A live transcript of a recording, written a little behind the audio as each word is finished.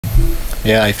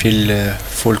Yeah, I feel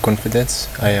full confidence.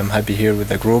 I am happy here with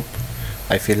the group.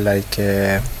 I feel like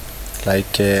a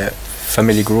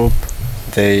family group.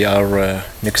 They are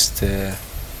next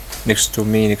to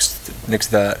me, next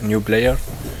the new player,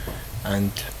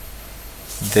 and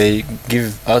they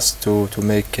give us to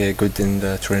make good in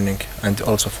the training and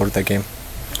also for the game.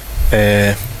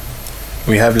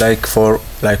 We have for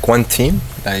one team,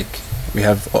 we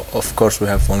have, of course we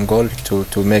have one goal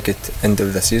to make it end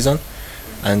of the season,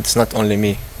 and it's not only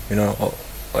me,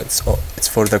 it's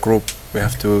for the group. We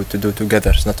have to do together.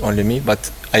 It's not only me,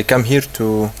 but I come here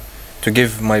to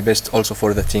give my best also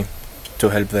for the team, to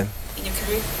help them. In your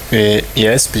career?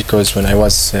 Yes, because when I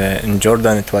was in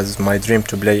Jordan, it was my dream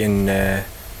to play in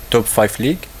top 5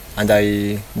 league, and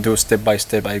I do step by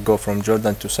step. I go from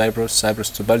Jordan to Cyprus, Cyprus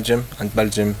to Belgium, and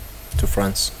Belgium to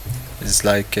France. It's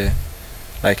like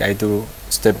I do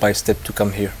step by step to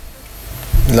come here.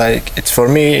 It's for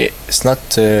me, it's not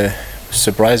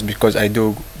surprise, because I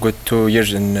do good 2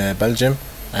 years in Belgium,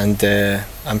 and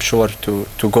I'm sure to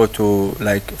go to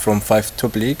from 5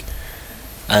 top league,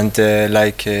 and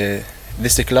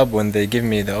this club, when they give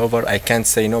me the offer, I can't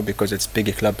say no, because it's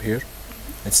big club here.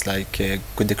 It's a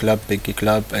good club, big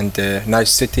club, and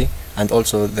nice city, and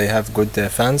also they have good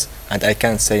fans, and I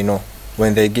can't say no.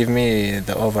 When they give me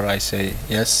the offer, I say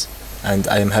yes, and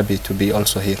I am happy to be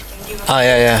also here.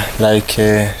 Yeah.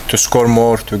 To score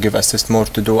more, to give assist more,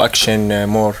 to do action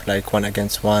more, 1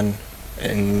 against 1,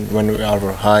 and when we are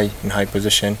in high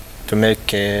position, to make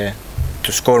to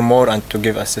score more and to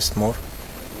give assist more.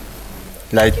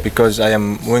 Because I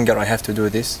am winger, I have to do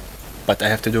this, but I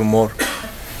have to do more.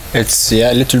 It's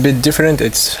a little bit different.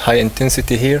 It's high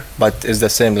intensity here, but it's the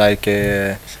same.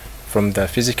 From the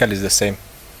physical is the same.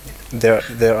 There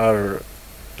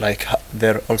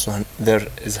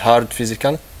is hard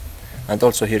physical, and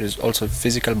also here is also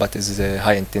physical, but it's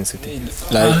high intensity.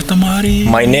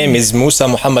 My name is Musa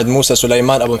Muhammad Musa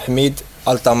Sulaiman Abu Hamid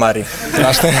Al Tamari.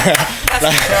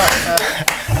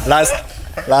 Last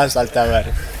Al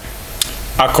Tamari.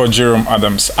 Ako Jerome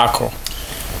Adams. Ako.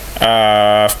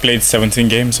 I've played 17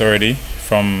 games already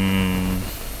from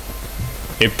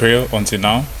April until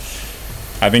now.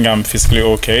 I think I'm physically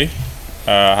okay.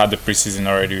 I had the preseason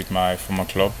already with my former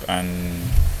club, and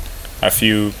I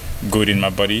feel good in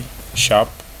my body, sharp,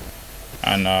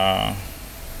 and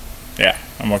yeah,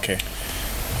 I'm okay.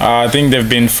 I think they've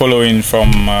been following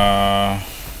from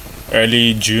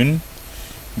early June,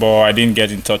 but I didn't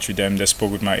get in touch with them. They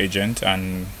spoke with my agent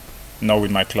and not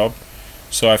with my club.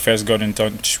 So I first got in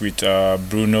touch with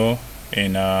Bruno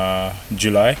in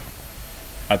July,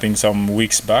 I think some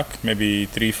weeks back, maybe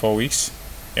 3-4 weeks.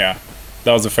 Yeah,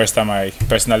 that was the first time I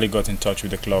personally got in touch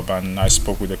with the club, and I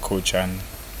spoke with the coach, and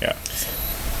yeah,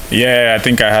 I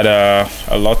think I had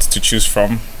a lot to choose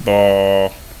from. But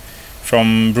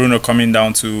from Bruno coming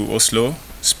down to Oslo,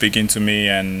 speaking to me,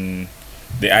 and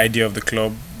the idea of the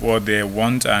club, what they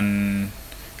want, and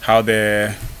how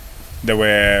they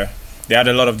had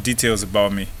a lot of details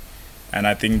about me, and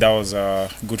I think that was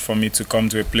good for me to come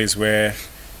to a place where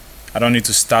I don't need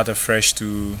to start afresh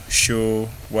to show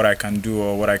what I can do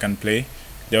or what I can play.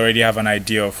 They already have an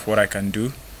idea of what I can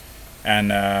do,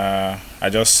 and I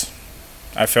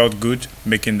felt good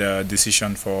making the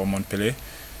decision for Montpellier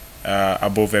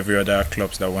above every other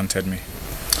clubs that wanted me.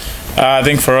 I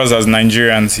think for us as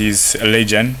Nigerians, he's a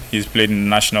legend. He's played in the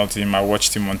national team. I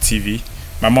watched him on TV.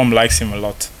 My mom likes him a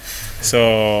lot,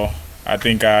 so I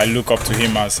think I look up to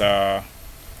him as a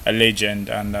legend,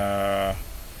 and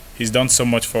he's done so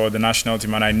much for the national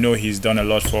team, and I know he's done a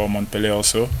lot for Montpellier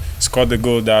also. Scored the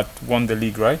goal that won the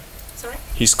league, right? Sorry?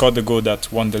 He scored the goal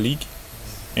that won the league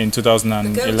in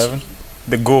 2011.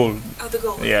 The goal. Oh, the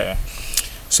goal. Yeah.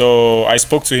 So I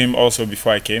spoke to him also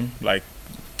before I came,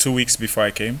 2 weeks before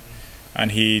I came,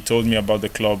 and he told me about the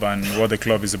club and what the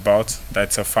club is about.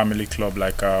 That's a family club,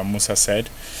 like Musa said,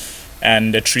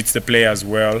 and they treat the players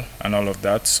well and all of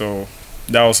that. So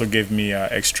that also gave me an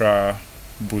extra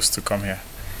boost to come here.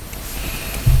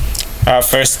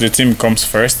 First, the team comes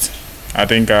first. I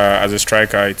think as a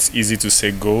striker, it's easy to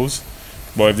say goals,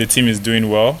 but if the team is doing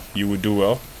well, you will do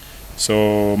well.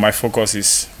 So my focus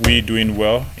is we doing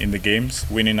well in the games,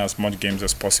 winning as much games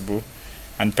as possible,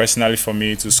 and personally for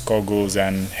me to score goals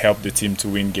and help the team to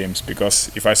win games, because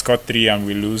if I score 3 and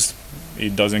we lose,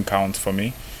 it doesn't count for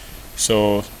me.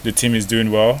 So the team is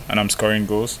doing well and I'm scoring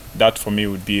goals. That for me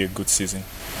would be a good season.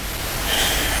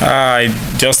 I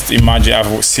just imagine,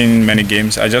 I've seen many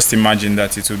games, I just imagine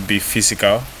that it would be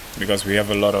physical, because we have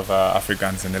a lot of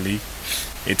Africans in the league.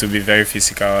 It will be very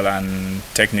physical and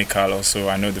technical also.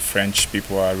 I know the French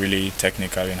people are really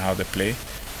technical in how they play.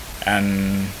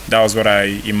 and that was what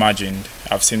I imagined.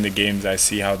 I've seen the games, I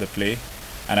see how they play,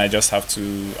 and I just have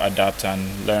to adapt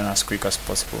and learn as quick as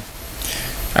possible.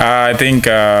 I think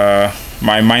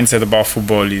my mindset about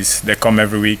football is they come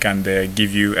every week and they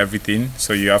give you everything,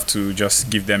 so you have to just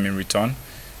give them in return.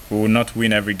 We will not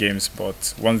win every game,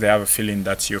 but once they have a feeling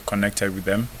that you're connected with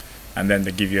them, and then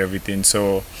they give you everything.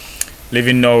 So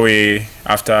leaving Norway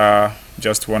after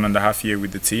just 1.5 years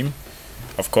with the team,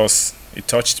 of course it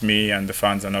touched me and the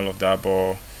fans and all of that,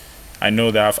 but I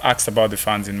know that I've asked about the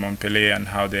fans in Montpellier and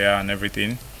how they are and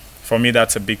everything. For me,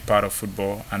 that's a big part of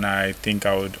football, and I think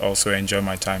I would also enjoy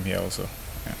my time here also.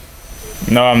 Yeah.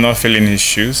 No, I'm not filling his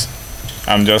shoes.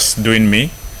 I'm just doing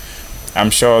me. I'm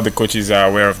sure the coaches are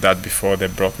aware of that before they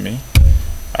brought me.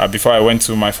 Before I went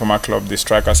to my former club, the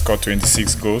striker scored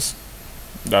 26 goals.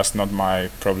 That's not my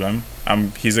problem.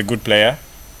 He's a good player,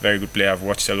 very good player. I've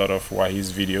watched a lot of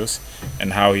his videos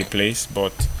and how he plays,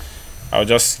 but I'll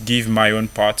just give my own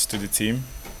part to the team,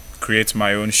 create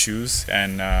my own shoes,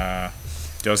 and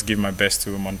just give my best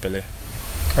to Montpellier.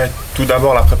 Ouais, tout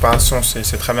d'abord, la préparation s'est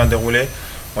très bien déroulée.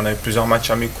 On a eu plusieurs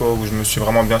matchs amicaux où je me suis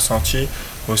vraiment bien senti,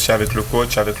 aussi avec le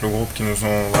coach, avec le groupe qui nous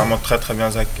ont vraiment très bien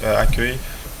accueillis.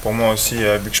 Pour moi aussi,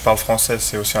 vu que je parle français,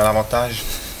 c'est aussi un avantage.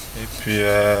 Et puis,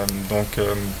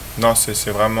 non,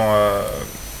 c'est vraiment...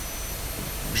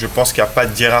 je pense qu'il n'y a pas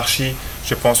de hiérarchie.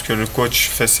 Je pense que le coach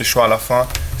fait ses choix à la fin.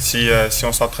 Si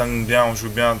on s'entraîne bien, on joue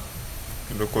bien,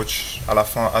 le coach à la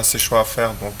fin a ses choix à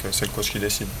faire, donc c'est le coach qui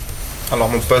décide. Alors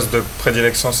mon poste de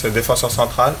prédilection c'est défenseur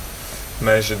central,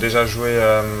 mais j'ai déjà joué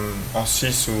en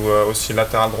 6 ou aussi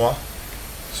latéral droit.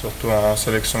 Surtout en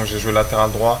sélection j'ai joué latéral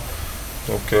droit.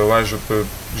 Donc ouais,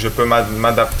 je peux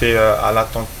m'adapter à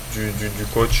l'attente du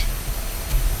coach.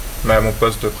 Mais mon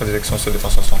poste de prédilection c'est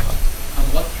défenseur central. À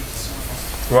droite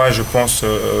plutôt? Ouais, je pense,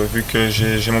 vu que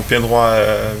j'ai mon pied droit.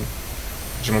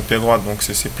 J'ai mon pied droit, donc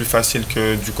c'est plus facile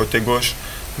que du côté gauche,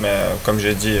 mais comme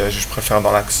j'ai dit, je préfère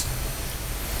dans l'axe.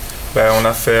 Ben, on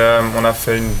a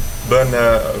fait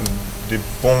des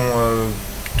bons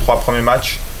 3 premiers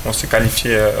matchs. On s'est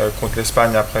qualifié contre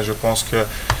l'Espagne. Après, je pense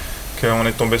qu'on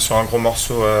est tombé sur un gros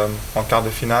morceau en quart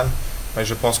de finale. Mais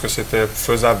je pense que c'était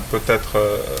faisable peut-être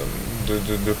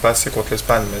de passer contre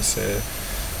l'Espagne, mais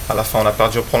à la fin on a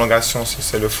perdu en prolongation.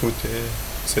 C'est le foot et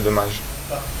c'est dommage.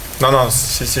 Non,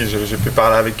 si, j'ai pu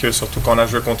parler avec eux, surtout quand on a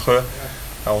joué contre eux.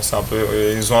 Alors,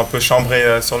 ils nous ont un peu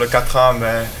chambré sur le 4-1,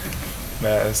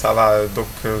 mais ça va. Donc,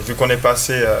 vu qu'on est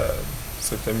passé,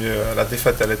 c'était mieux. La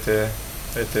défaite, elle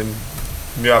était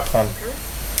mieux à prendre.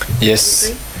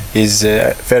 Yes,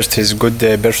 first he's good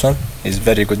person. He's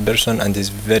very good person and he's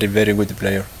very good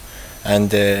player. And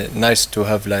nice to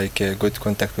have like good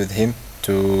contact with him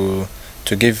to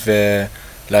give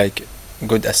like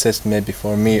good assist maybe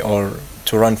for me, or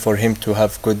to run for him, to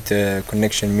have good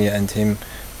connection, me and him,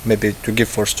 maybe to give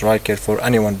for striker, for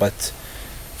anyone, but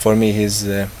for me he's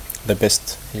the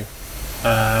best here.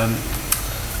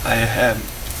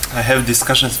 I have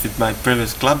discussions with my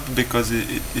previous club because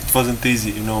it wasn't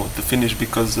easy, to finish,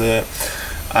 because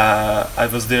I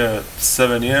was there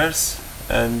 7 years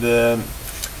and it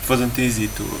wasn't easy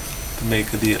to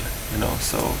make a deal,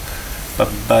 so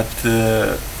but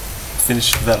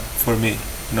finished well for me.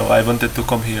 I wanted to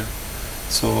come here,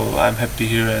 so I'm happy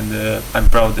here and I'm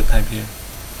proud that I'm here.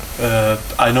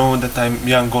 I know that I'm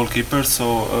young goalkeeper,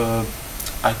 so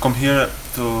I come here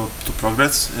to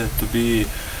progress, to be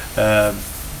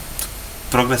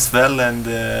progress well, and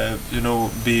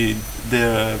be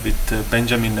there with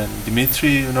Benjamin and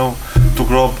Dimitri, to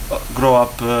grow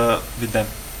up with them.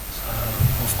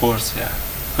 Of course, yeah,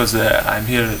 because I'm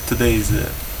here today is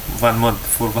 1 month,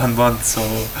 for 1 month, so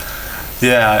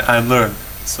yeah, I learned.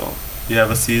 So we have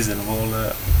a season all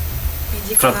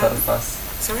in front of us.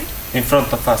 Sorry? In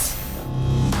front of us.